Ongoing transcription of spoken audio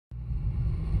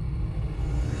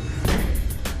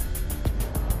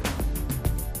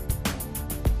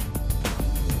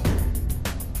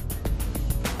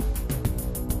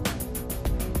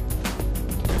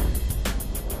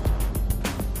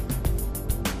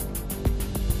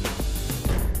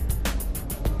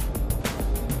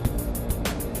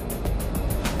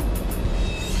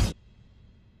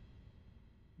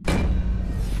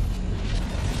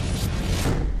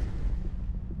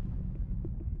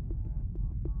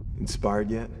Inspired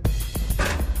yet?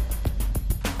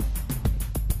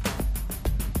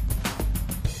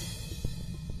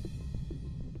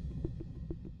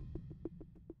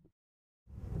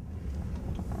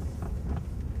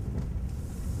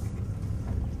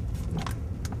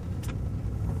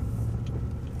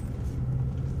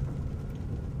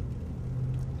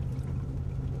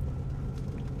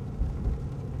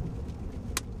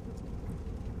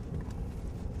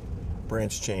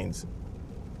 Branch chains.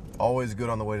 Always good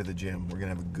on the way to the gym. We're gonna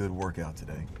have a good workout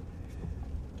today.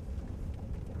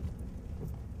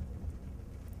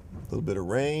 A little bit of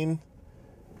rain.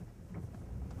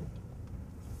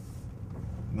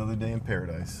 Another day in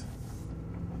paradise.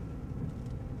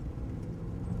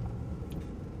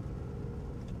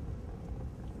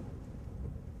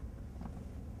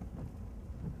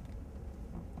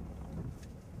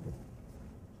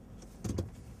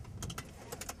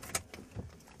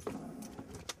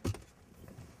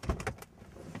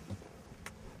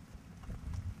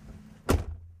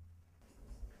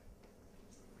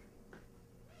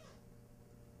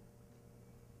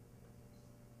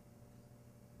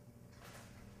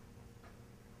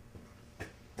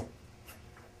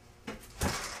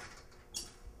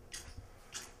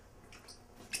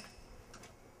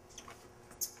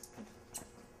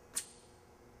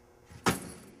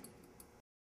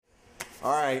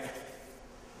 All right,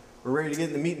 we're ready to get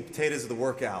in the meat and potatoes of the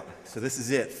workout. So this is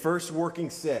it, first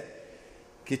working set.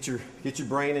 Get your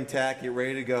brain intact, get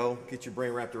ready to go, get your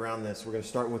brain wrapped around this. We're gonna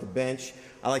start with a bench.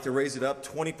 I like to raise it up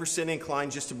 20%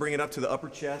 incline just to bring it up to the upper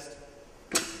chest.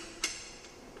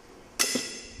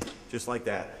 Just like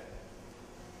that.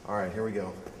 All right, here we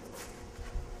go.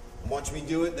 Watch me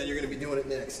do it, then you're gonna be doing it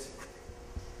next.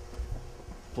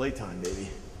 Playtime, baby.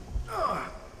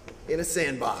 In a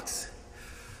sandbox.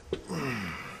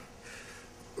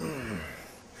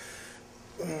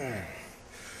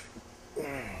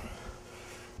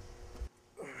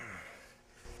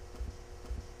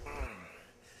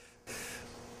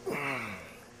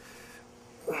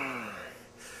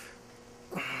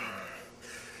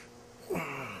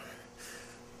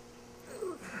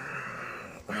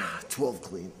 12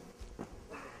 clean.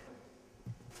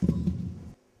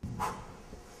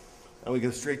 And we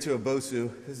go straight to a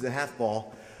Bosu. This is a half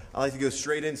ball. I like to go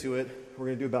straight into it. We're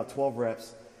gonna do about 12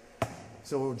 reps.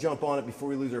 So we'll jump on it before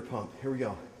we lose our pump. Here we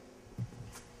go.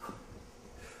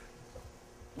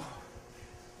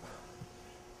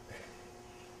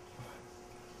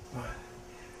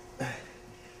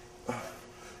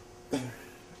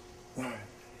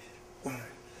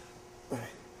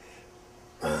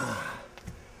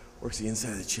 Works the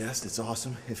inside of the chest, it's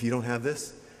awesome. If you don't have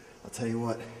this, I'll tell you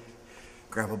what,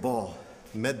 grab a ball,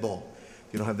 med ball.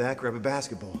 If you don't have that, grab a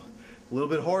basketball. A little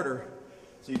bit harder,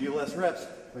 so you do less reps,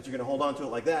 but you're gonna hold on to it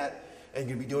like that, and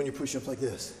you're gonna be doing your push-ups like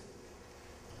this.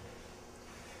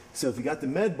 So if you got the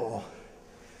med ball,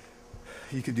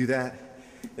 you could do that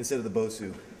instead of the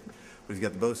Bosu. But if you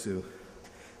got the Bosu,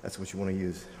 that's what you wanna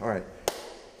use. All right,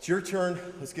 it's your turn,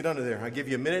 let's get under there. I'll give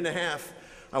you a minute and a half,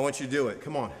 I want you to do it,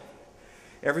 come on.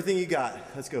 Everything you got,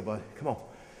 let's go, bud, come on.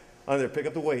 Under there, pick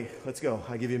up the weight, let's go.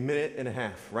 I give you a minute and a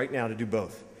half right now to do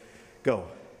both. Go.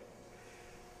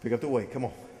 Pick up the weight, come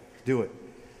on, do it.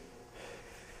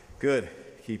 Good,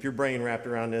 keep your brain wrapped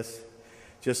around this.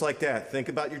 Just like that, think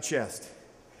about your chest.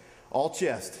 All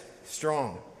chest,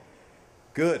 strong.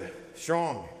 Good,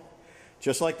 strong.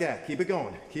 Just like that, keep it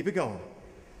going, keep it going.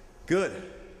 Good,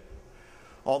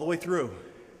 all the way through.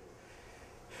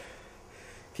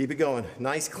 Keep it going,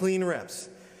 nice clean reps.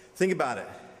 Think about it.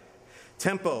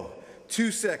 Tempo,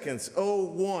 2 seconds,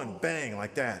 0-1, bang,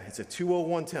 like that. It's a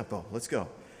 2:01 tempo, let's go.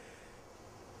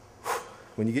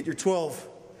 When you get your 12,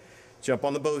 jump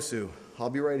on the Bosu. I'll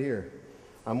be right here.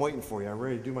 I'm waiting for you, I'm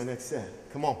ready to do my next set.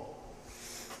 Come on.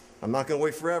 I'm not gonna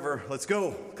wait forever, let's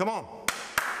go, come on.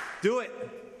 Do it.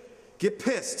 Get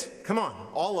pissed, come on,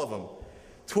 all of them.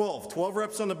 12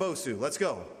 reps on the Bosu, let's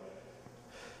go.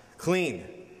 Clean,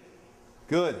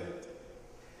 good.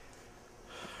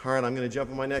 All right, I'm gonna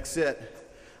jump on my next set.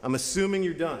 I'm assuming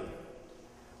you're done.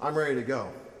 I'm ready to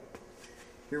go.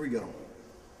 Here we go.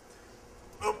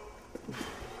 Oh.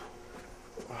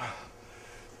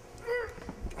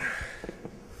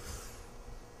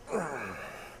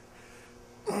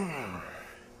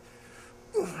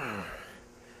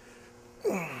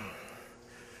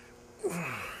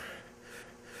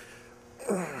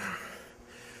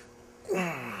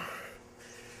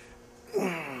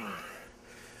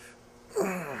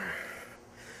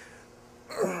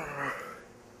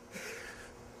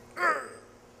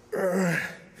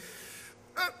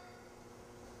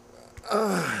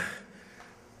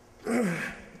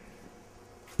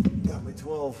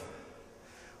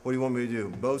 What do you want me to do?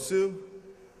 Bosu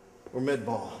or med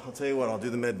ball? I'll tell you what, I'll do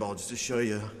the med ball just to show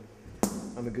you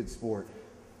I'm a good sport.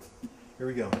 Here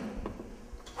we go.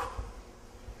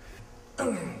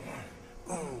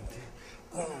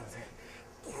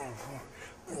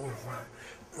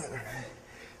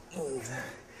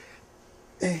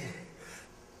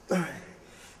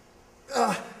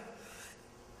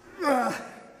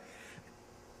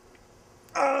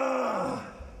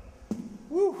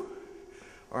 Woo.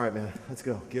 All right, man, let's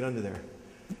go. Get under there.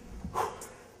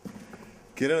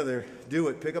 Get under there. Do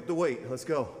it. Pick up the weight. Let's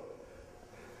go.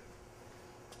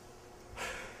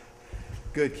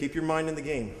 Good. Keep your mind in the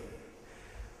game.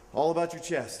 All about your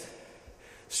chest.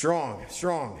 Strong,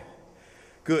 strong.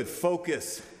 Good.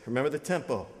 Focus. Remember the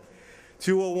tempo.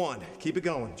 201. Keep it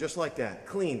going. Just like that.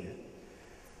 Clean.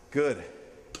 Good.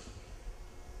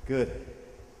 Good.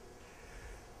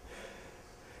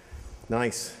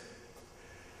 Nice.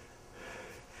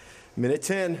 Minute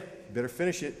 10. You better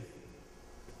finish it.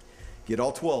 Get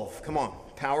all 12. Come on.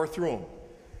 Power through them.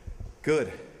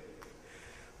 Good.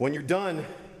 When you're done,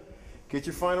 get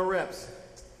your final reps.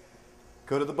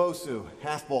 Go to the Bosu.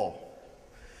 Half ball.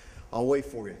 I'll wait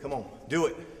for you. Come on. Do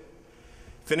it.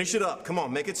 Finish it up. Come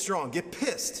on. Make it strong. Get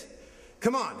pissed.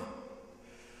 Come on.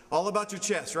 All about your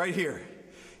chest right here.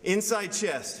 Inside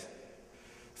chest.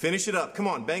 Finish it up. Come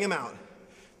on. Bang them out.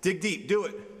 Dig deep. Do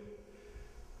it.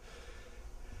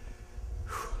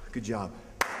 Good job.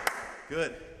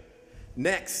 Good.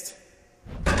 Next.